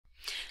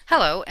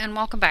Hello and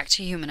welcome back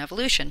to Human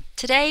Evolution.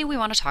 Today we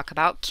want to talk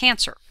about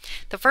cancer.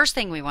 The first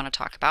thing we want to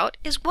talk about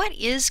is what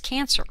is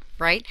cancer,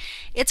 right?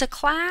 It's a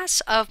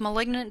class of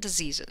malignant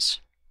diseases,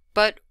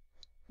 but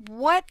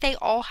what they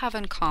all have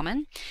in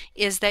common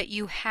is that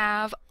you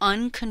have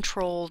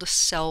uncontrolled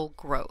cell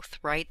growth,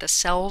 right? The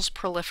cells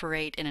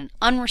proliferate in an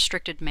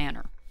unrestricted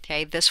manner.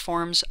 Okay, this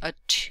forms a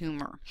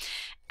tumor.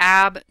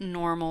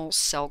 Abnormal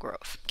cell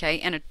growth. Okay,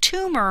 and a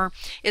tumor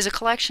is a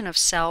collection of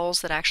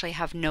cells that actually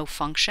have no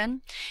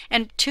function.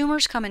 And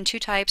tumors come in two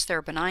types. There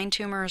are benign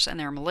tumors and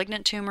there are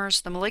malignant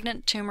tumors. The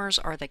malignant tumors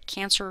are the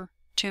cancer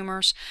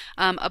tumors.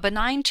 A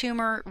benign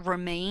tumor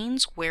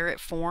remains where it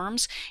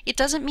forms. It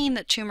doesn't mean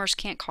that tumors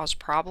can't cause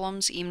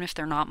problems even if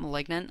they're not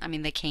malignant. I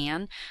mean, they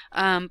can.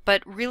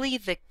 But really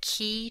the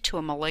key to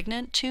a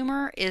malignant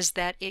tumor is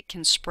that it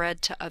can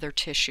spread to other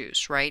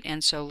tissues, right?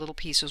 And so little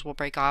pieces will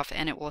break off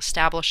and it will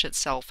establish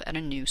itself at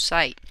a new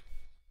site.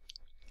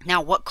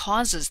 Now, what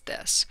causes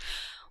this?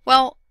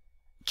 Well,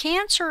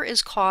 cancer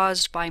is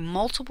caused by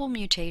multiple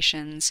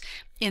mutations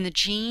in the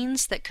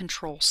genes that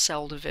control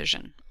cell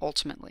division,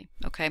 ultimately,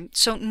 okay?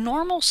 So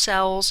normal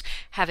cells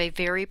have a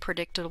very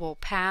predictable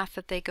path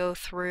that they go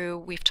through.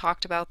 We've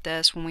talked about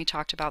this when we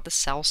talked about the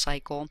cell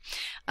cycle,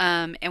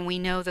 and we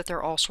know that there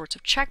are all sorts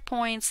of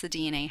checkpoints. The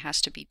DNA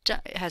has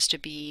to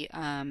be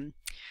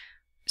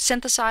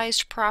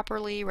synthesized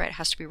properly, right? It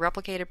has to be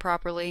replicated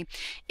properly.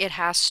 It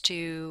has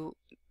to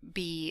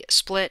be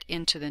split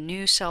into the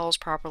new cells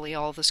properly,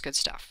 all this good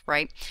stuff,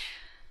 right?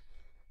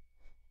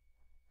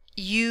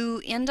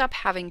 You end up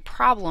having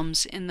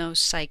problems in those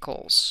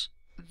cycles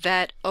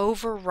that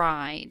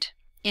override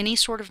any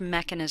sort of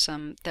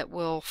mechanism that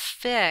will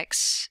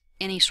fix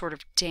any sort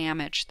of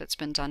damage that's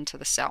been done to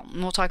the cell.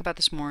 And we'll talk about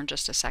this more in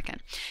just a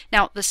second.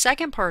 Now, the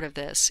second part of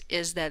this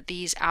is that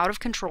these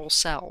out-of-control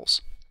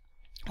cells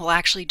will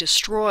actually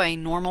destroy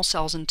normal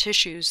cells and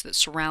tissues that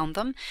surround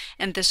them,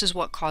 and this is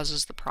what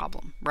causes the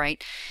problem,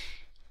 right?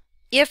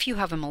 If you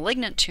have a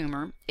malignant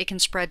tumor, it can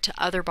spread to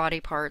other body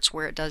parts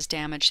where it does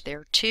damage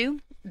there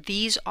too.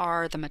 These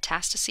are the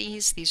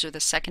metastases. These are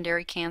the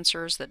secondary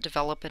cancers that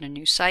develop in a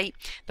new site.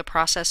 The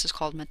process is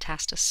called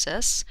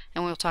metastasis,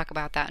 and we'll talk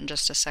about that in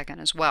just a second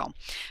as well.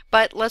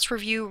 But let's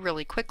review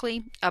really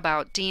quickly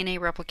about DNA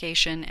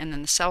replication and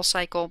then the cell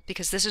cycle,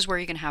 because this is where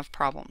you can have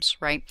problems,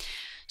 right?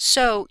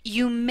 So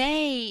you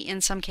may, in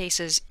some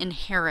cases,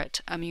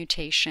 inherit a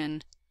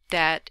mutation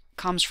that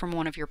comes from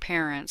one of your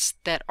parents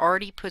that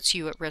already puts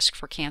you at risk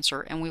for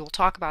cancer, and we will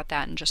talk about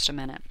that in just a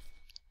minute.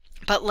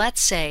 But let's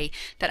say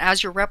that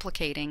as you're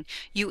replicating,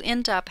 you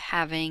end up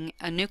having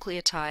a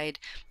nucleotide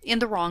in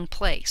the wrong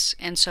place,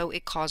 and so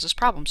it causes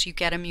problems. You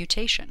get a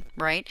mutation,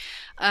 right?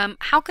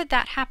 How could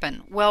that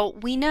happen? Well,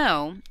 we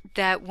know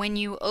that when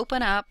you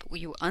open up,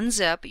 you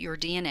unzip your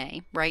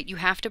DNA, right, you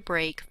have to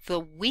break the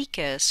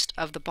weakest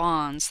of the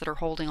bonds that are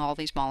holding all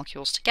these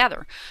molecules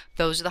together.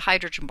 Those are the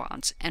hydrogen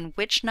bonds. And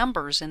which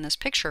numbers in this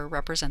picture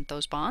represent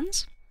those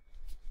bonds?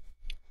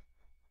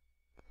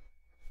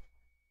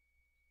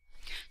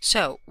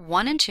 So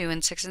 1 and 2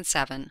 and 6 and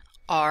 7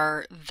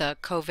 are the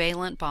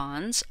covalent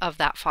bonds of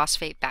that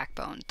phosphate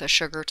backbone, the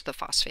sugar to the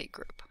phosphate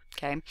group.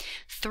 Okay,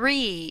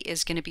 3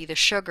 is going to be the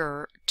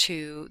sugar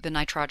to the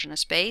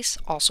nitrogenous base,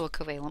 also a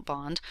covalent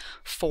bond.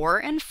 4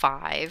 and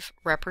 5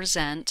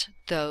 represent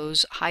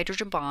those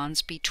hydrogen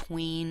bonds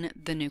between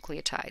the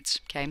nucleotides.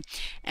 Okay,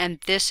 and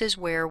this is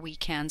where we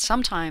can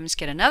sometimes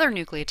get another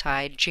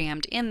nucleotide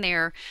jammed in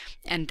there,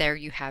 and there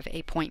you have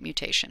a point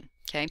mutation.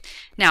 Okay,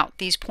 now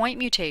these point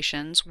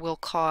mutations will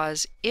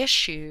cause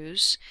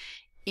issues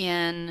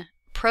in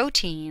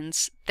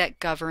proteins that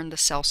govern the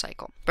cell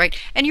cycle, right?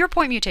 And your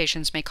point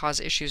mutations may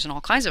cause issues in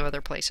all kinds of other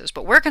places,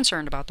 but we're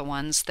concerned about the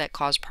ones that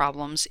cause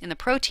problems in the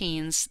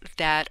proteins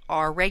that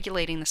are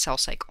regulating the cell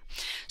cycle.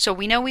 So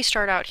we know we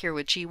start out here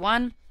with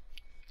G1.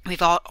 We've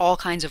got all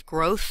kinds of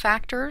growth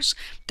factors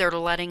that are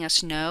letting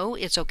us know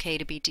it's okay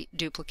to be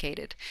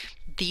duplicated.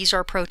 These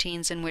are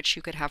proteins in which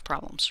you could have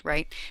problems,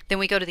 right? Then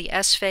we go to the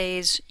S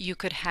phase. You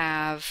could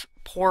have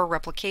poor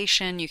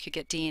replication. You could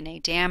get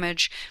DNA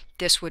damage.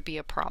 This would be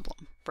a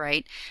problem,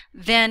 right?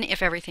 Then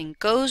if everything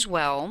goes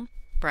well,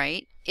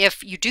 right,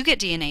 if you do get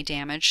DNA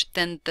damage,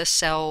 then the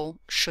cell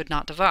should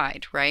not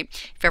divide, right?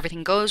 If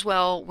everything goes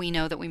well, we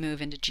know that we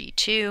move into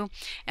G2,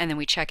 and then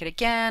we check it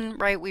again,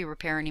 right? We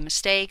repair any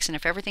mistakes, and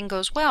if everything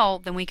goes well,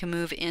 then we can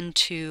move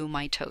into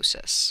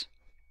mitosis.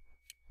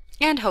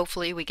 And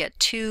hopefully we get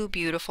 2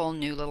 beautiful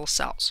new little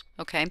cells,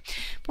 okay?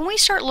 When we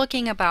start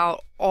looking at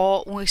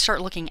all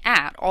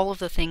of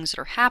the things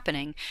that are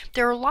happening,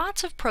 there are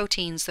lots of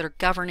proteins that are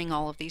governing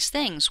all of these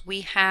things.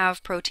 We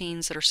have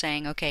proteins that are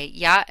saying, okay,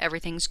 yeah,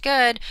 everything's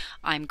good,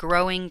 I'm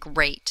growing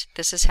great.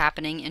 This is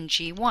happening in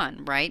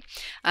G1, right?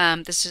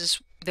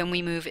 Then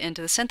we move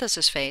into the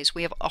synthesis phase.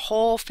 We have a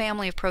whole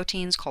family of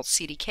proteins called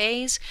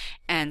CDKs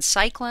and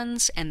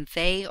cyclins, and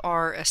they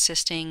are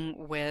assisting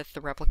with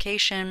the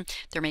replication.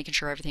 They're making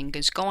sure everything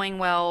is going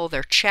well.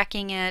 They're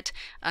checking it.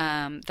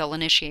 They'll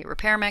initiate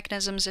repair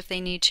mechanisms if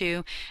they need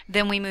to.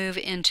 Then we move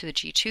into the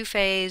G2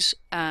 phase,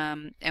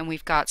 and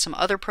we've got some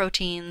other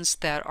proteins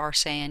that are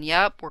saying,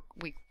 yep,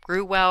 we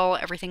grew well,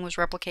 everything was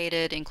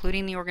replicated,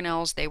 including the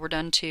organelles. They were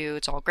done too.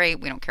 It's all great.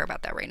 We don't care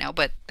about that right now,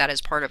 but that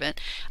is part of it.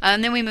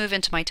 And then we move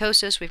into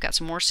mitosis. We've got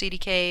some more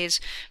CDKs.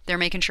 They're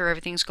making sure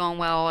everything's going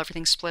well,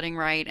 everything's splitting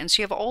right. And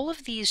so you have all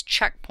of these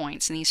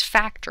checkpoints and these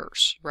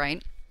factors,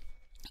 right?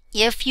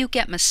 If you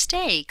get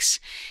mistakes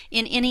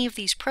in any of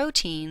these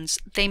proteins,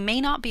 they may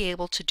not be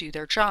able to do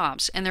their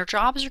jobs. And their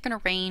jobs are going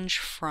to range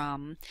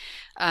from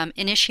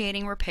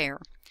initiating repair,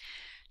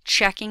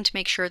 checking to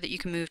make sure that you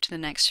can move to the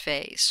next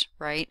phase,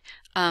 right?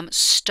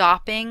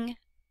 Stopping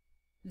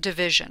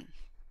division.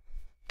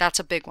 That's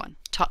a big one.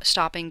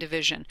 Stopping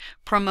division.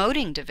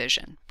 Promoting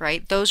division,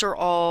 right? Those are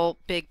all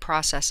big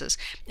processes.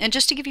 And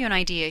just to give you an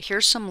idea,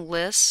 here's some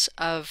lists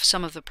of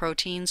some of the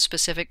proteins,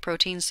 specific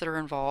proteins that are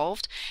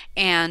involved,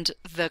 and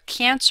the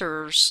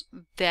cancers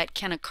that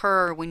can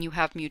occur when you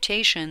have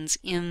mutations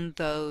in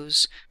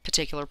those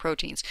particular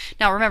proteins.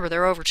 Now remember,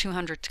 there are over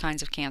 200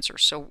 kinds of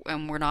cancers, so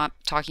we're not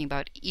talking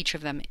about each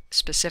of them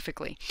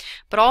specifically.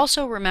 But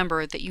also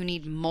remember that you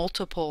need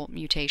multiple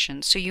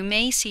mutations. So you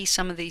may see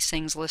some of these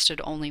things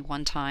listed only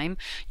one time.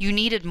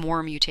 You needed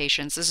more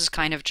mutations. This is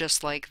kind of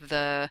just like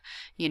the,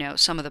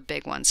 some of the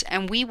big ones.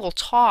 And we will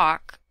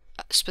talk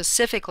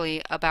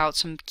specifically about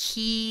some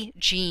key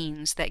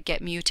genes that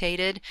get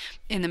mutated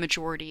in the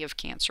majority of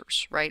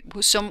cancers, right?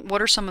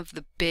 What are some of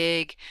the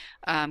big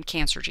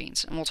cancer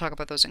genes? And we'll talk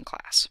about those in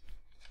class.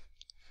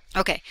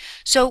 Okay,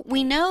 so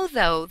we know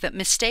though that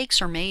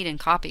mistakes are made in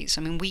copies.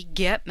 I mean, we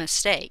get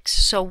mistakes.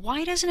 So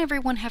why doesn't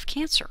everyone have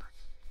cancer?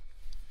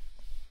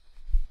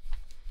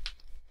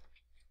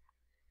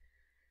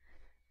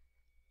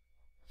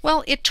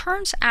 Well, it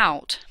turns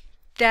out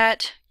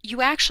that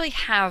you actually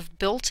have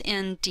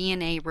built-in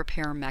DNA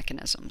repair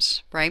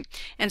mechanisms, right?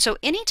 And so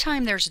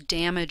anytime there's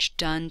damage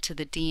done to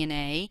the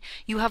DNA,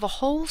 you have a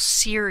whole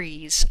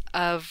series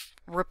of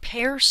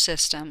repair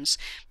systems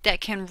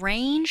that can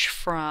range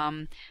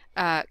from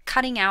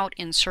cutting out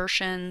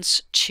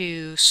insertions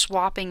to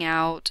swapping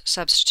out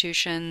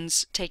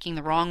substitutions, taking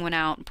the wrong one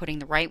out and putting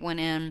the right one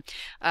in,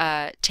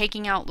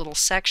 taking out little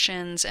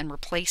sections and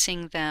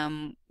replacing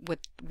them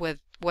with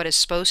what is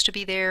supposed to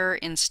be there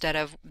instead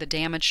of the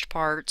damaged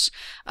parts,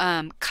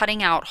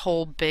 cutting out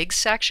whole big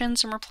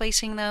sections and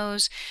replacing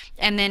those.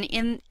 And then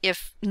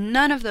if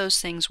none of those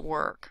things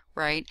work,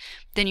 right,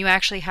 then you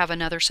actually have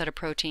another set of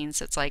proteins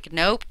that's like,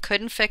 nope,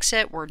 couldn't fix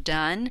it, we're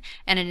done,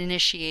 and it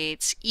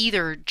initiates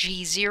either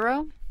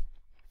G0,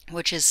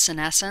 which is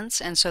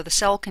senescence, and so the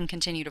cell can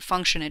continue to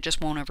function, it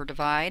just won't ever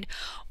divide,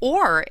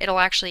 or it'll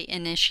actually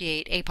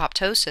initiate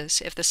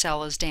apoptosis if the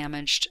cell is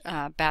damaged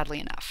badly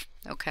enough.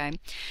 Okay,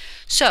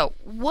 so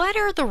what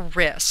are the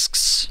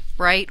risks,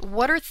 right?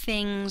 What are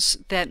things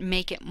that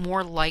make it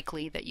more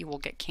likely that you will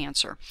get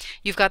cancer?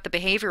 You've got the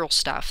behavioral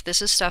stuff.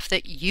 This is stuff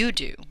that you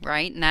do,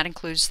 right? And that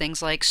includes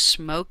things like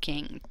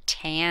smoking,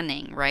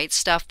 tanning, right?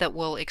 Stuff that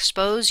will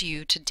expose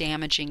you to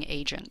damaging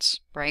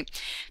agents, right?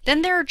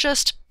 Then there are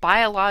just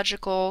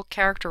biological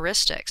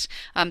characteristics.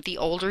 The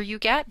older you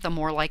get, the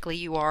more likely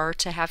you are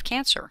to have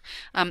cancer.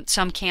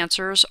 Some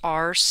cancers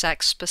are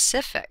sex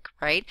specific,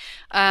 right?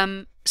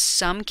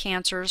 Some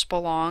cancers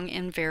belong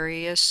in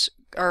various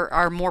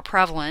are more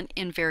prevalent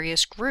in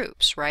various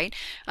groups, right?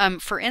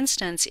 For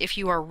instance, if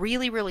you are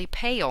really, really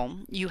pale,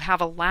 you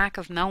have a lack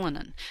of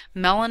melanin.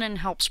 Melanin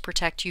helps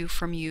protect you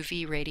from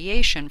UV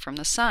radiation from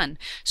the sun.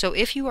 So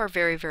if you are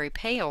very, very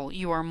pale,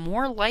 you are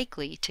more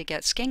likely to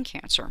get skin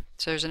cancer.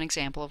 So there's an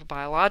example of a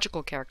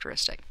biological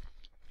characteristic.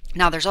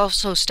 Now, there's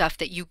also stuff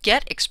that you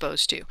get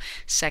exposed to.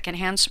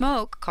 Secondhand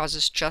smoke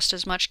causes just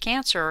as much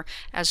cancer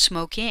as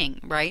smoking,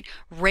 right?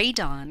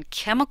 Radon,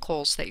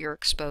 chemicals that you're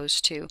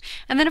exposed to.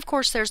 And then, of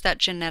course, there's that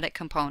genetic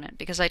component,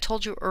 because I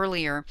told you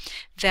earlier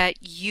that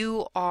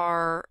you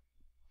are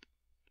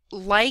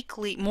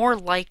more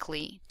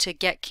likely to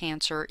get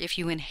cancer if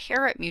you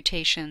inherit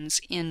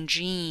mutations in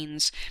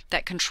genes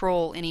that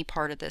control any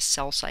part of this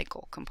cell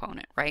cycle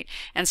component, right?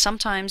 And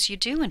sometimes you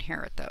do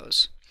inherit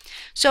those.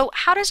 So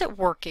how does it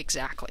work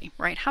exactly,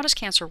 right? How does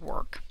cancer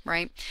work,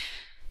 right?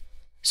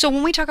 So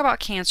when we talk about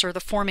cancer, the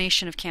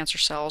formation of cancer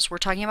cells, we're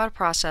talking about a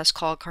process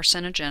called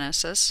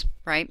carcinogenesis,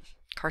 right?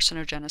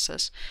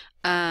 Carcinogenesis.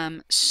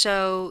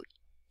 So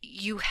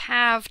you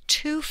have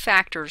two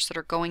factors that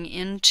are going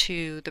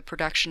into the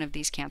production of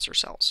these cancer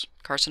cells,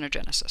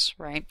 carcinogenesis,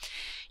 right?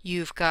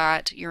 You've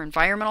got your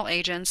environmental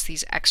agents,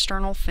 these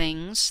external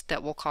things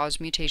that will cause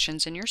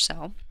mutations in your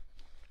cell.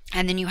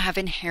 And then you have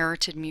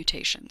inherited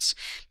mutations.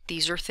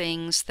 These are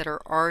things that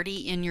are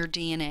already in your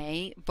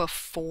DNA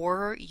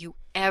before you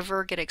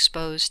ever get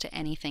exposed to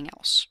anything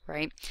else,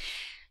 right?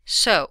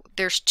 So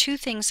there's two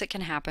things that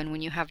can happen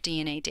when you have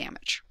DNA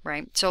damage,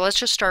 right? So let's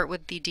just start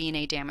with the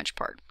DNA damage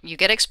part. You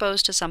get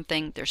exposed to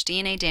something, there's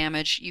DNA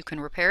damage, you can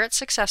repair it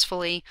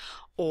successfully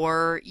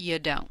or you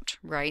don't,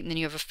 right? And then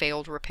you have a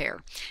failed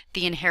repair.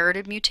 The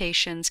inherited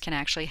mutations can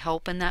actually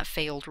help in that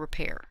failed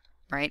repair,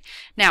 right?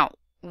 Now,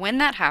 when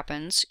that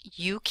happens,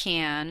 you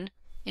can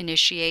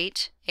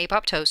initiate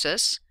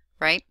apoptosis,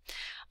 right?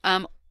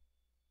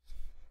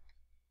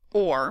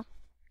 Or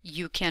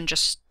you can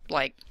just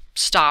like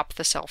stop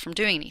the cell from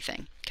doing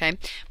anything. Okay,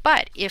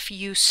 but if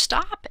you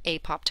stop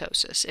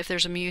apoptosis, if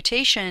there's a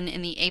mutation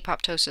in the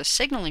apoptosis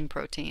signaling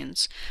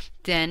proteins,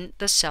 then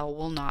the cell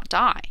will not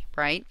die,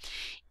 right?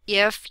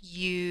 If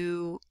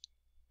you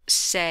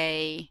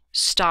say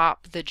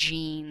stop the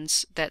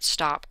genes that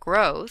stop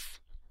growth,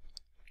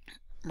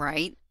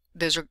 right?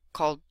 Those are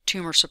called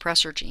tumor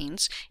suppressor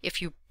genes. If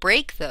you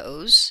break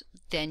those,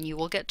 then you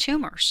will get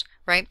tumors,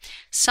 right?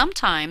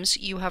 Sometimes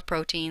you have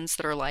proteins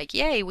that are like,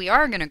 yay, we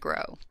are going to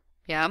grow,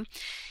 yeah?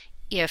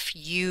 If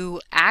you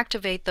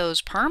activate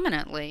those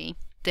permanently,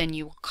 then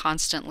you will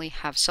constantly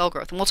have cell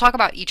growth. And we'll talk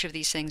about each of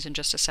these things in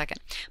just a second.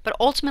 But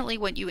ultimately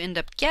what you end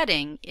up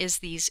getting is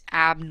these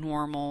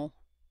abnormal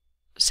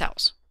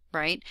cells,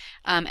 right?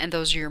 And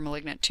those are your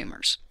malignant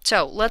tumors.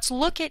 So let's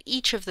look at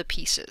each of the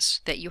pieces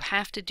that you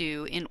have to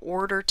do in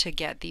order to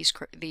get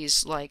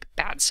these like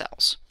bad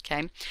cells,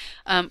 okay?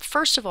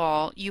 First of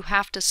all, you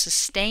have to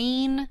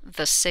sustain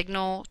the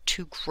signal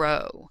to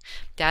grow.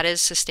 That is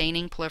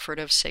sustaining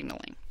proliferative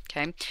signaling.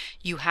 Okay,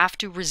 you have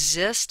to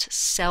resist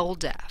cell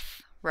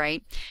death,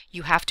 right?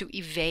 You have to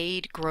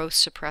evade growth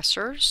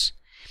suppressors,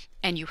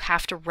 and you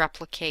have to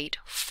replicate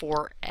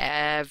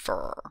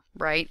forever,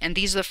 right? And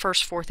these are the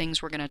first 4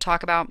 things we're going to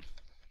talk about.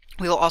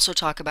 We will also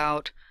talk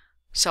about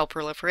cell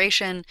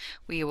proliferation,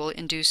 we will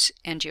induce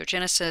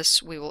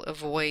angiogenesis, we will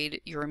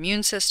avoid your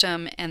immune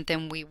system, and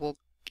then we will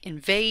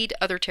invade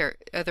other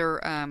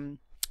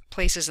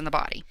places in the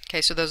body.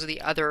 Okay, so those are the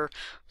other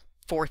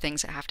 4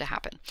 things that have to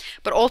happen.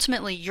 But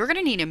ultimately, you're going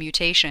to need a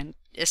mutation,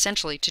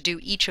 essentially, to do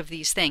each of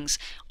these things.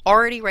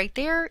 Already right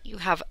there, you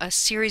have a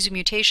series of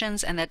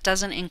mutations, and that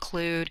doesn't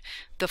include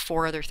the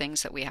 4 other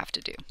things that we have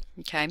to do.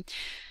 Okay?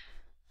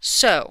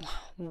 So,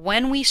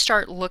 when we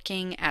start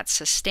looking at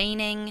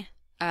sustaining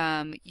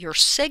your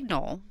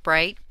signal,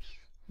 right,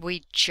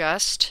 we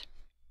just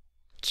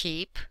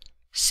keep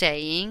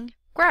saying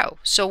grow.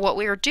 So what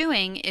we are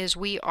doing is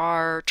we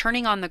are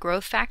turning on the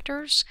growth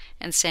factors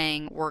and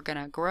saying we're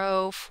gonna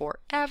grow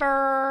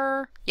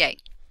forever. Yay.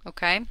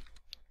 Okay.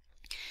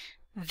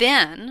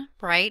 Then,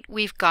 right,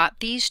 we've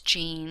got these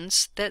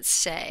genes that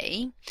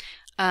say,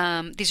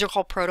 these are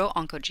called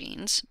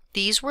proto-oncogenes.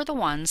 These were the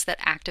ones that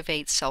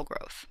activate cell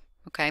growth.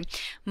 Okay.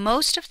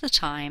 Most of the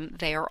time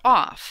they are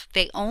off.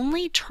 They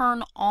only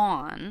turn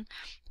on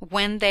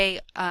when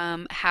they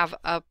have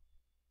a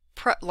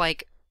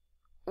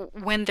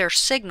when they're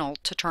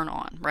signaled to turn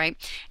on, right?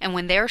 And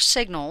when they're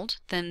signaled,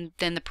 then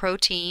the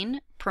protein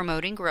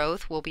promoting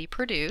growth will be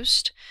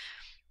produced,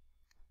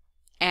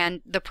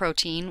 and the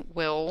protein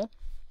will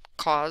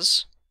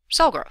cause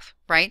cell growth,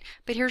 right?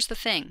 But here's the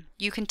thing.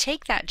 You can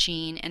take that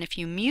gene, and if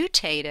you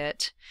mutate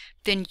it,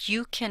 then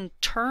you can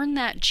turn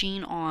that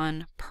gene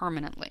on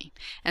permanently.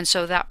 And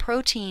so that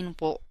protein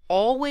will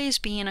always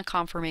be in a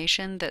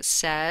conformation that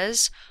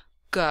says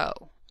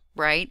go.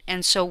 Right?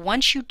 And so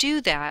once you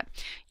do that,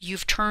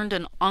 you've turned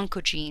an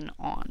oncogene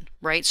on,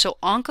 right? So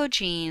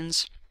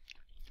oncogenes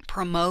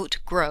promote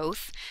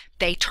growth.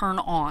 They turn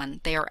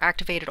on. They are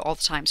activated all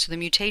the time. So the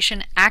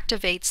mutation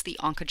activates the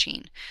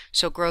oncogene.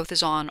 So growth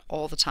is on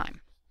all the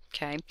time,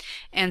 okay?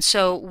 And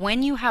so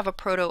when you have a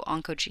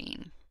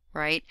proto-oncogene,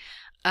 right,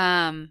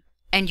 and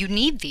you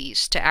need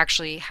these to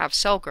actually have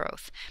cell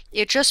growth,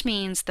 it just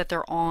means that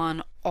they're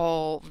on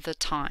all the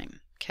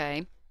time,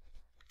 okay?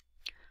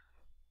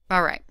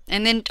 All right,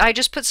 and then I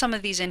just put some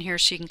of these in here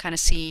so you can kind of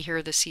see here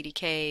are the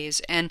CDKs,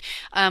 and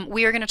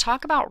we are going to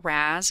talk about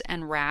RAS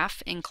and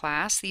RAF in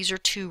class. These are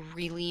 2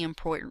 really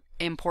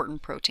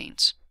important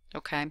proteins,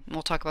 okay? And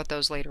we'll talk about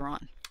those later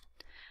on.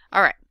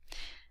 All right,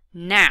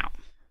 now,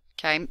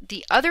 okay,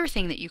 the other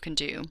thing that you can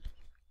do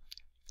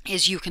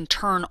is you can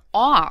turn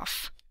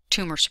off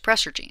tumor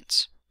suppressor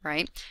genes,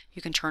 right?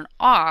 You can turn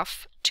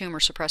off tumor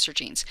suppressor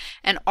genes,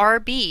 and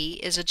RB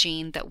is a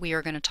gene that we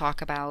are going to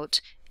talk about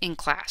in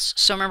class.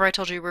 So remember I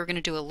told you we were going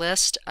to do a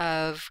list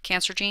of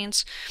cancer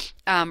genes.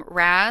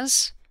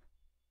 RAS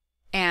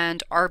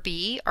and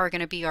RB are going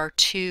to be our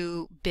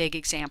 2 big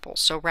examples.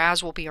 So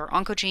RAS will be our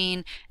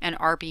oncogene and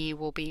RB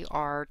will be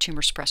our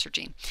tumor suppressor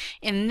gene.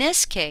 In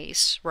this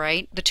case,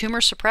 right, the tumor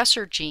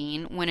suppressor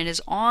gene, when it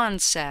is on,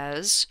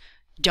 says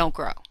don't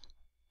grow,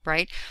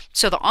 right?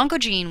 So the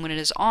oncogene, when it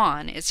is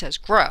on, it says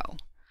grow.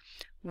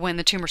 When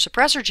the tumor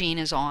suppressor gene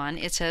is on,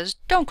 it says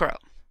don't grow.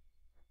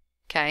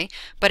 Okay,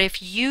 but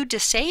if you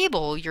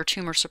disable your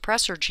tumor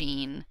suppressor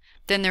gene,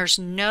 then there's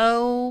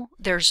nothing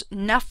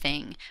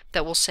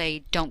that will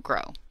say don't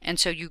grow, and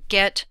so you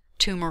get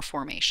tumor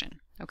formation.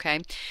 Okay,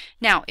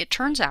 now it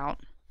turns out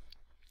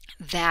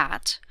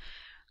that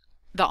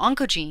the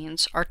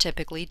oncogenes are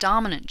typically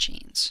dominant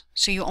genes,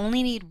 so you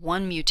only need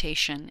 1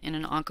 mutation in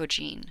an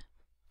oncogene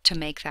to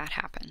make that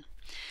happen.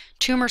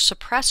 Tumor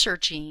suppressor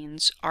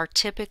genes are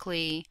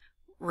typically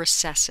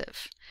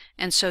recessive,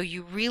 and so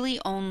you really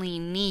only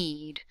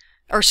need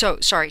so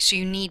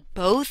you need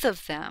both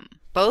of them,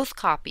 both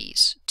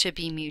copies, to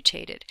be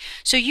mutated.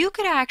 So you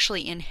could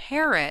actually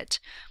inherit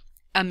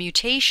a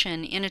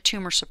mutation in a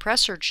tumor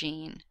suppressor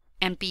gene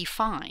and be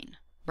fine,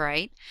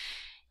 right?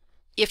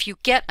 If you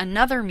get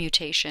another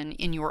mutation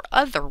in your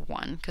other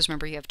one, because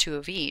remember you have 2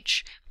 of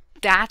each,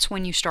 that's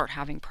when you start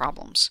having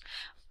problems.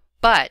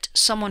 But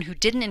someone who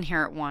didn't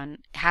inherit one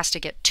has to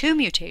get 2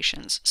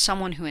 mutations.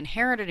 Someone who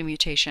inherited a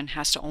mutation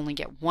has to only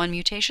get 1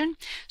 mutation,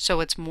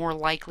 so it's more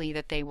likely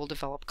that they will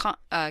develop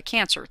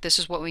cancer. This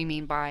is what we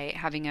mean by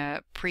having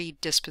a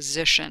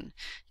predisposition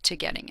to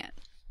getting it.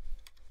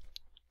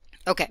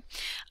 Okay,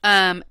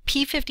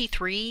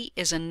 P53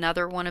 is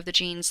another one of the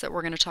genes that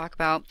we're going to talk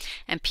about,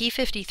 and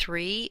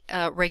P53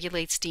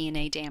 regulates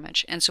DNA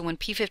damage. And so when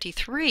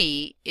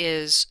P53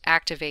 is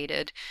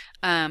activated,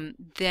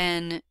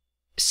 then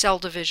cell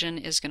division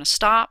is going to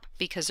stop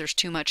because there's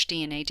too much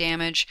DNA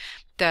damage.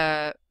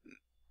 The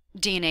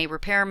DNA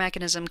repair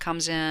mechanism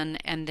comes in,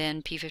 and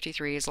then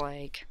P53 is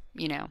like,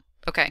 you know,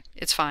 okay,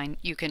 it's fine,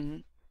 you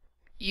can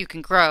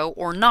grow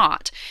or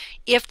not.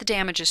 If the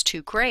damage is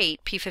too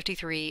great,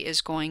 P53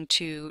 is going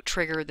to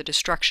trigger the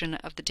destruction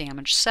of the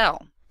damaged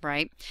cell,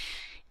 right?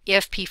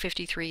 If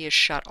P53 is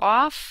shut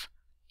off,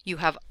 you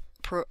have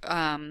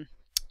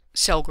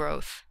cell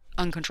growth,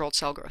 uncontrolled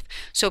cell growth.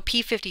 So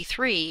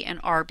P53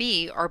 and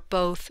RB are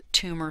both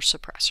tumor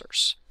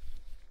suppressors.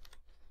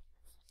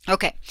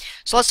 Okay,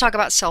 so let's talk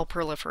about cell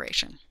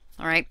proliferation.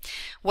 All right,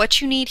 what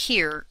you need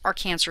here are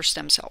cancer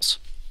stem cells,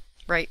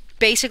 right?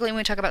 Basically, when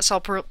we talk about cell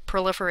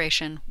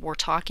proliferation, we're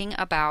talking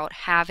about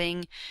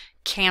having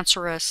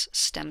cancerous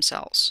stem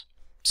cells.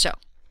 So,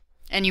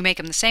 and you make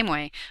them the same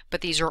way,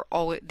 but these are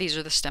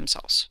the stem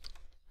cells.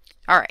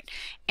 All right,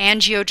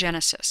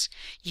 angiogenesis.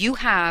 You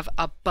have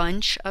a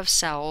bunch of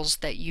cells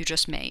that you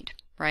just made,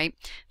 right?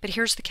 But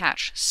here's the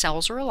catch.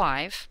 Cells are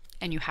alive,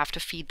 and you have to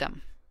feed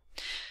them.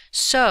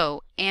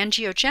 So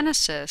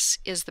angiogenesis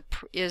is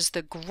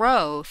the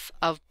growth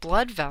of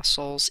blood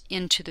vessels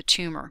into the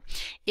tumor.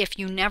 If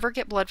you never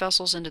get blood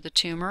vessels into the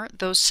tumor,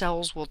 those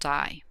cells will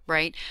die,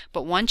 right?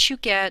 But once you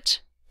get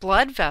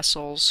blood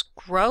vessels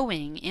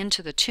growing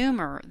into the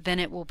tumor, then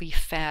it will be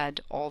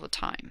fed all the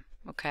time,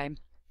 okay?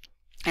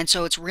 And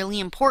so it's really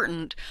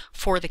important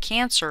for the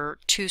cancer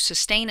to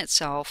sustain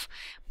itself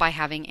by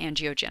having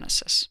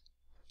angiogenesis.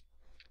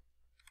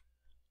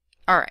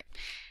 All right,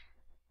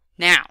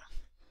 now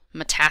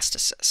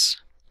metastasis.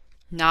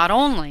 Not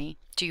only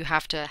do you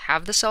have to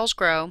have the cells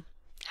grow,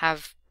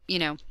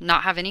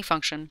 not have any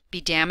function,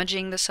 be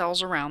damaging the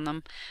cells around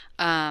them,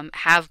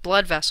 have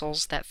blood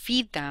vessels that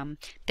feed them,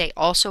 they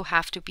also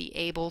have to be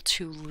able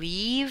to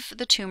leave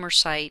the tumor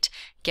site,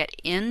 get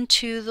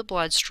into the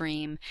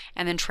bloodstream,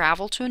 and then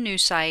travel to a new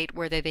site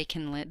where they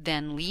can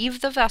then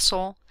leave the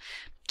vessel,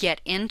 get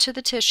into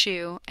the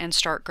tissue, and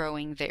start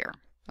growing there.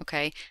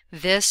 Okay,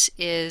 this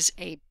is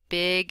a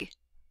big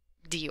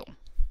deal,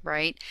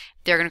 right?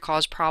 They're going to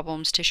cause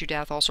problems, tissue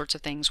death, all sorts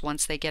of things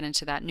once they get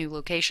into that new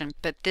location.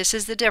 But this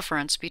is the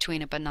difference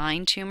between a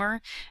benign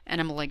tumor and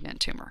a malignant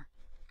tumor.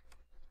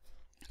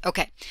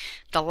 Okay,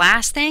 the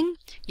last thing,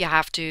 you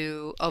have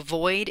to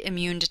avoid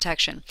immune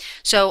detection.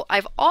 So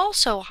I've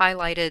also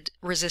highlighted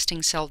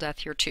resisting cell death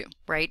here too,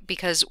 right?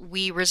 Because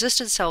we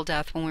resisted cell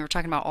death when we were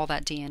talking about all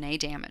that DNA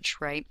damage,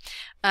 right?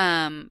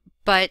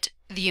 But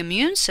the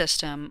immune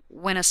system,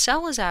 when a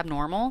cell is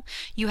abnormal,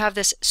 you have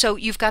this, so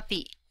you've got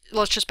the,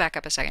 let's just back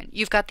up a second.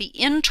 You've got the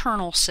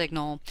internal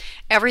signal,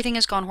 everything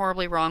has gone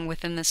horribly wrong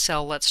within this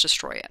cell, let's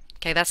destroy it.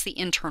 Okay, that's the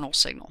internal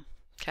signal,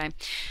 okay?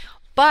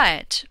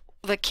 But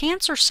the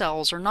cancer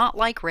cells are not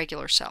like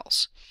regular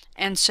cells.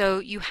 And so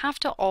you have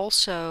to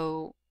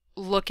also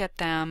look at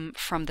them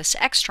from this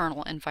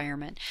external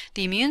environment.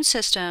 The immune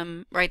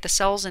system, right, the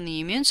cells in the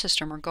immune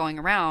system are going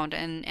around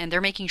and they're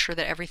making sure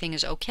that everything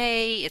is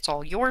okay, it's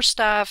all your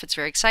stuff, it's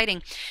very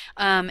exciting.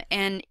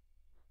 And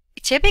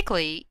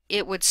typically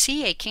it would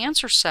see a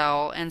cancer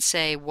cell and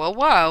say, whoa,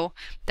 whoa,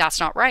 that's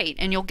not right.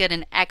 And you'll get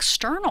an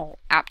external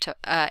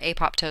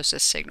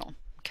apoptosis signal,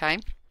 okay?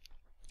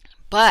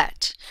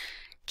 But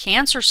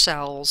cancer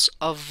cells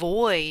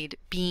avoid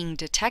being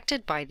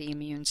detected by the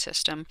immune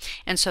system,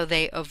 and so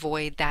they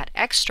avoid that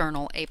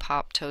external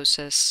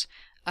apoptosis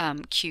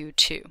cue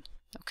too,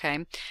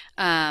 okay?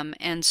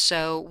 And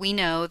so we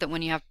know that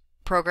when you have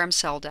programmed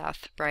cell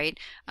death, right,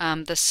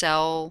 the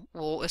cell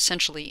will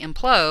essentially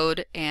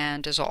implode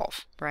and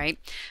dissolve, right?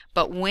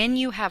 But when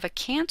you have a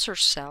cancer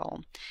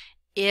cell,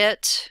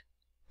 it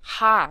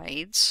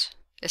hides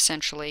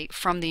essentially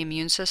from the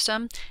immune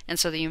system, and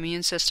so the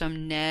immune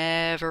system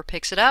never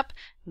picks it up,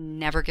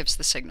 never gives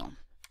the signal.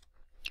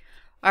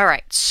 All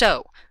right,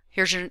 so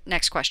here's your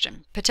next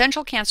question.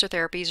 Potential cancer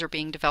therapies are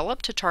being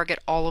developed to target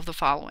all of the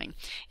following: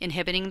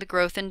 inhibiting the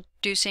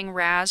growth-inducing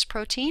RAS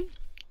protein,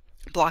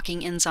 blocking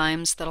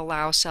enzymes that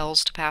allow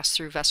cells to pass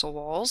through vessel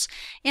walls,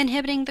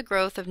 inhibiting the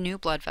growth of new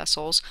blood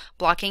vessels,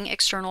 blocking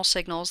external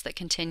signals that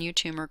continue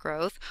tumor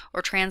growth,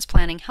 or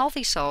transplanting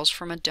healthy cells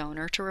from a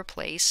donor to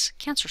replace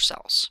cancer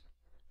cells.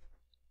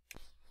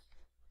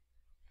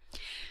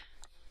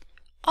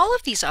 All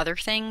of these other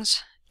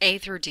things, A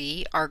through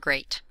D, are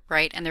great,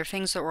 right? And they're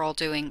things that we're all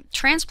doing.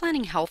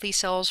 Transplanting healthy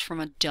cells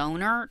from a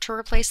donor to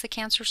replace the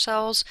cancer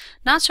cells,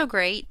 not so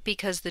great,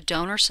 because the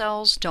donor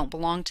cells don't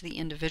belong to the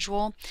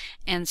individual,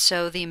 and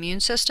so the immune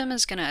system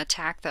is going to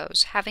attack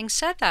those. Having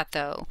said that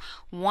though,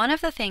 one of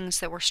the things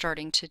that we're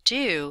starting to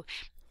do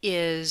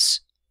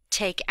is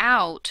take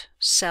out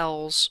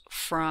cells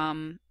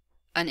from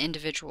an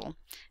individual,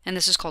 and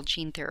this is called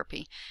gene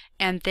therapy.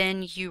 And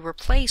then you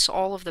replace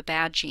all of the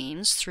bad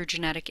genes through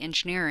genetic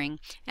engineering,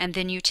 and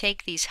then you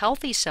take these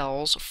healthy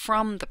cells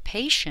from the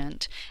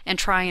patient and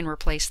try and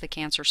replace the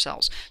cancer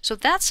cells. So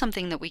that's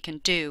something that we can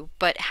do,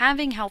 but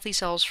having healthy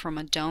cells from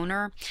a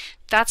donor,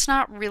 that's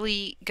not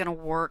really going to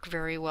work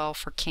very well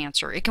for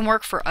cancer. It can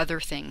work for other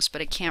things,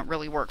 but it can't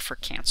really work for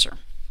cancer.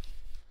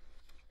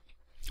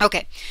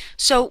 Okay,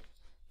 so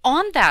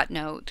on that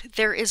note,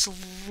 there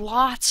is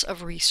lots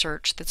of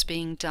research that's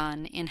being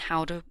done in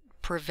how to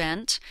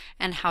prevent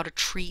and how to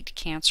treat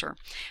cancer.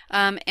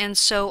 And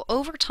so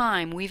over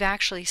time, we've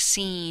actually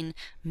seen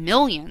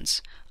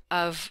millions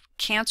of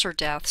cancer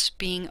deaths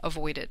being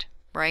avoided,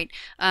 right?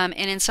 And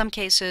in some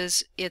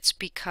cases, it's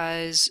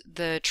because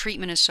the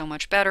treatment is so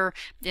much better.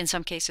 In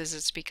some cases,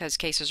 it's because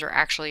cases are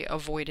actually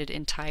avoided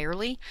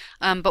entirely.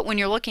 But when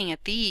you're looking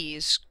at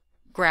these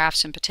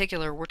graphs in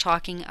particular, we're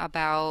talking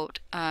about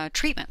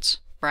treatments,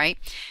 right?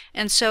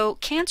 And so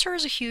cancer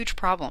is a huge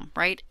problem,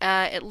 right?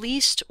 At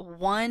least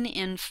 1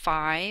 in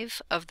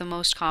 5 of the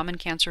most common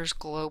cancers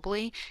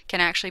globally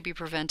can actually be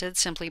prevented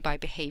simply by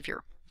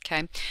behavior.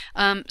 Okay,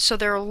 so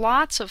there are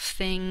lots of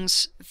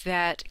things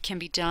that can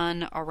be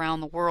done around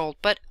the world,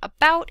 but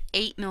about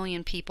 8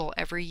 million people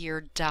every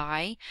year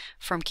die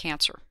from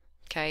cancer.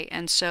 Okay,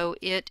 and so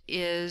it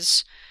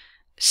is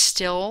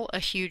still a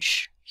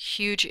huge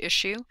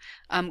issue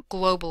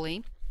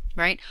globally,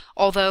 right?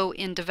 Although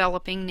in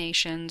developing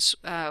nations,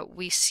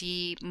 we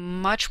see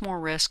much more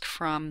risk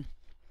from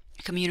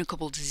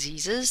communicable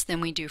diseases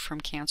than we do from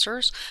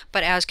cancers.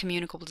 But as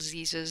communicable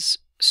diseases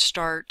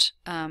start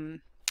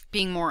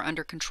being more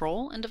under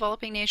control in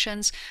developing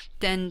nations,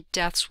 then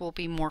deaths will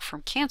be more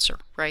from cancer,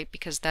 right?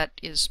 Because that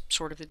is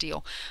sort of the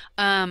deal.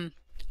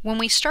 When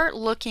we start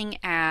looking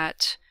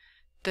at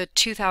the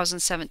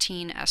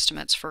 2017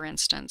 estimates, for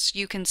instance,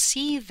 you can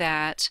see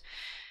that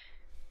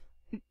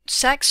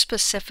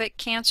sex-specific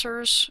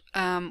cancers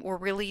were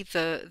really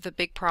the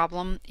big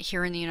problem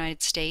here in the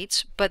United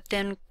States, but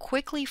then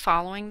quickly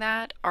following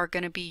that are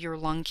going to be your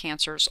lung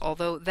cancers,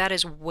 although that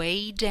is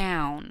way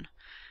down.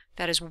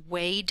 That is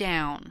way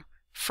down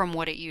from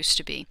what it used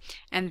to be.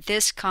 And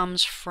this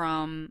comes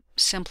from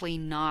simply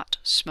not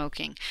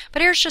smoking.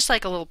 But here's just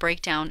like a little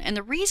breakdown. And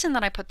the reason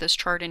that I put this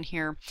chart in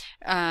here,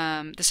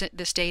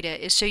 this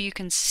data, is so you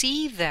can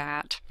see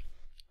that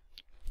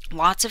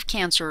lots of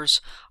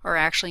cancers are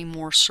actually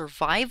more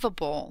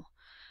survivable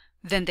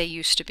than they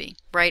used to be,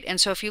 right?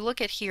 And so if you look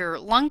at here,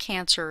 lung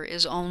cancer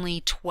is only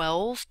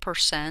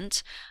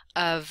 12%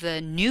 of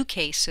the new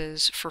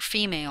cases for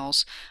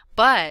females,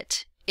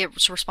 but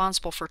it's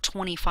responsible for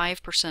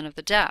 25% of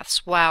the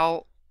deaths,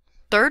 while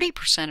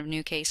 30% of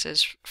new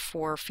cases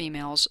for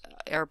females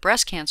are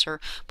breast cancer,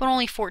 but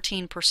only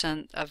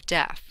 14% of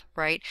death,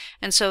 right?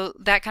 And so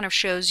that kind of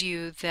shows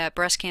you that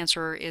breast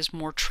cancer is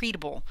more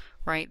treatable,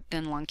 right,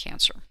 than lung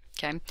cancer.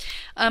 Okay.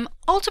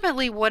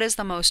 Ultimately, what is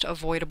the most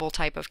avoidable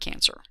type of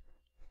cancer?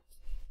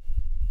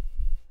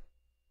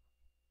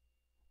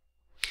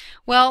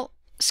 Well,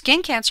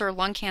 skin cancer,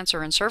 lung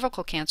cancer, and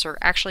cervical cancer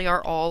actually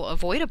are all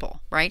avoidable,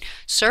 right?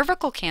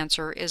 Cervical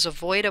cancer is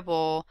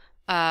avoidable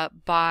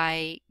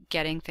by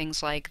getting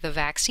things like the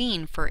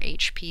vaccine for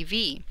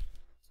HPV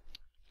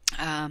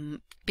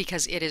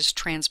because it is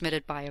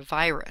transmitted by a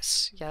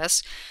virus,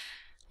 yes?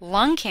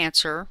 Lung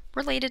cancer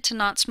related to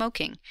not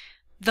smoking.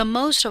 The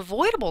most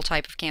avoidable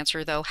type of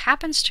cancer, though,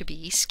 happens to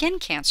be skin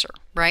cancer,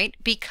 right?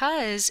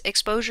 Because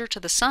exposure to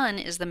the sun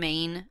is the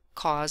main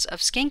cause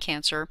of skin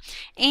cancer,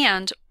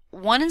 and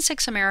 1 in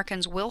 6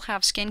 Americans will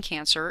have skin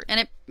cancer,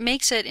 and it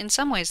makes it in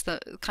some ways the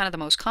kind of the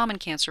most common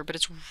cancer, but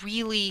it's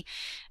really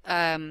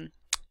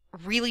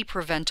really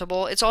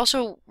preventable. It's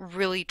also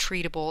really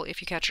treatable.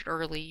 If you catch it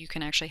early, you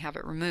can actually have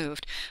it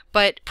removed.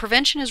 But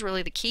prevention is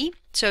really the key.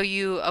 So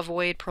you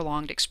avoid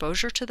prolonged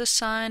exposure to the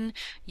sun.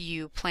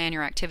 You plan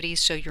your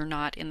activities so you're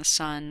not in the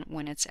sun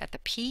when it's at the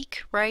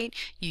peak, right?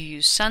 You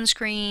use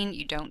sunscreen,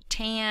 you don't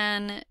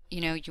tan,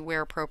 you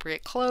wear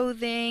appropriate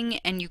clothing,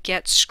 and you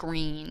get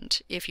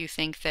screened if you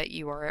think that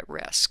you are at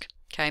risk.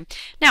 Okay.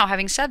 Now,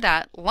 having said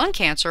that, lung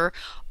cancer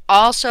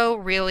also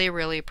really,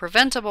 really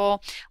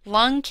preventable.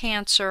 Lung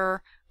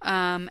cancer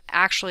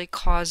actually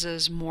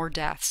causes more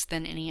deaths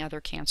than any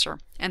other cancer.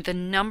 And the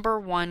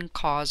 #1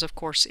 cause, of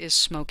course, is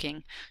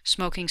smoking.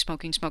 Smoking,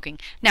 smoking, smoking.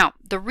 Now,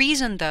 the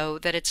reason, though,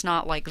 that it's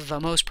not like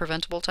the most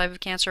preventable type of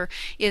cancer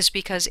is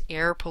because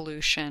air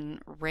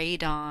pollution,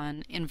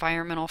 radon,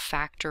 environmental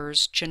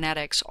factors,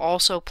 genetics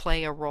also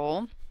play a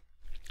role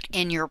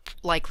in your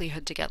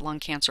likelihood to get lung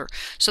cancer.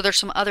 So there's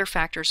some other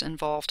factors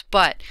involved,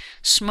 but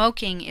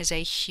smoking is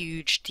a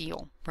huge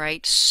deal,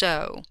 right?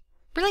 So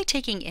really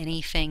taking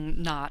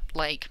anything not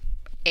like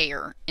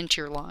air into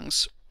your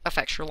lungs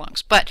affects your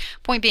lungs. But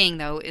point being,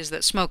 though, is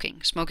that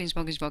smoking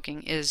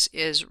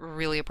is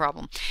really a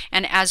problem.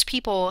 And as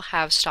people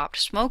have stopped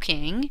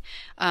smoking,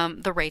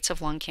 the rates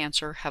of lung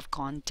cancer have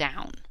gone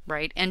down,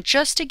 right? And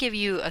just to give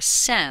you a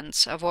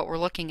sense of what we're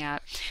looking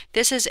at,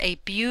 this is a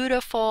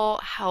beautiful,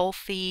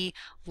 healthy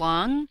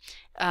lung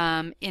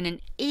in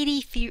an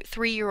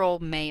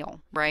 83-year-old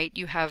male, right?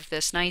 You have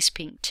this nice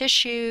pink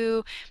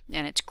tissue,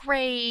 and it's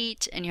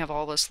great, and you have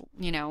all this,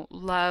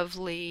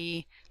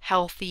 lovely,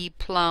 healthy,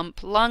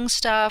 plump lung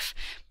stuff.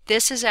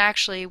 This is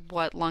actually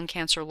what lung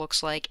cancer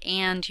looks like,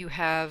 and you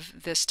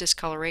have this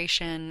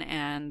discoloration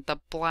and the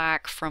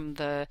black from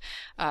the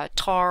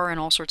tar and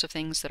all sorts of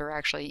things that are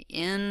actually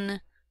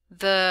in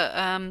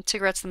the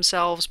cigarettes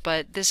themselves,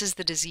 but this is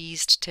the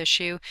diseased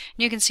tissue.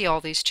 And you can see all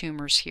these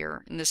tumors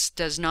here, and this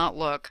does not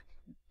look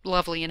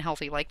lovely and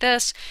healthy like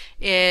this.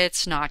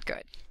 It's not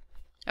good.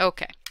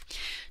 Okay.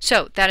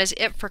 So that is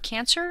it for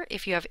cancer.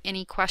 If you have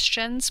any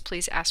questions,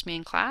 please ask me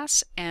in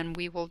class, and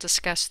we will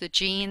discuss the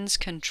genes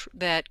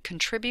that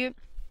contribute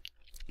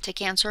to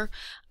cancer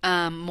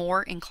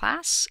more in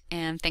class.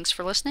 And thanks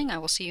for listening. I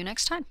will see you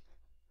next time.